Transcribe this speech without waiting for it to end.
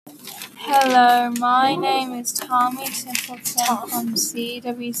Hello, my name is Tommy Simpleton from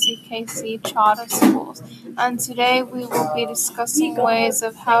CWCKC Charter Schools, and today we will be discussing ways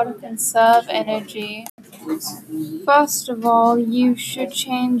of how to conserve energy. First of all, you should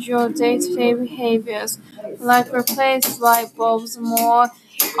change your day-to-day behaviors, like replace light bulbs more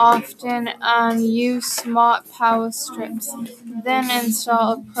often and use smart power strips. Then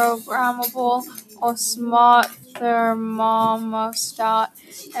install a programmable or smart thermostat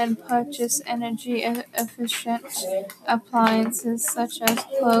and purchase energy efficient appliances such as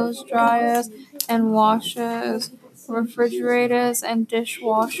clothes dryers and washers, refrigerators and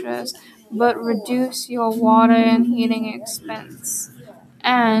dishwashers, but reduce your water and heating expense.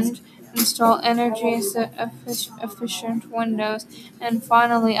 And install energy efficient windows, and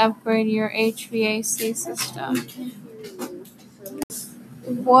finally upgrade your HVAC system.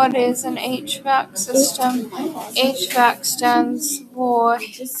 What is an HVAC system? HVAC stands for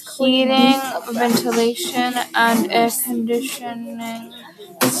heating, ventilation, and air conditioning.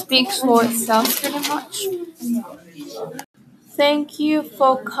 It speaks for itself pretty much. Thank you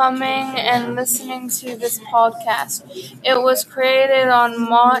for coming and listening to this podcast. It was created on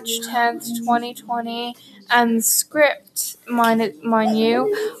March 10th, 2020, and the script, mind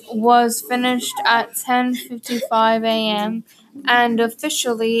you, was finished at 10:55 a.m. And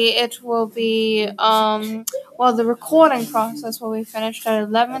officially it will be, the recording process will be finished at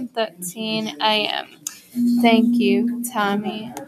 11:13 a.m. Thank you, Tammy.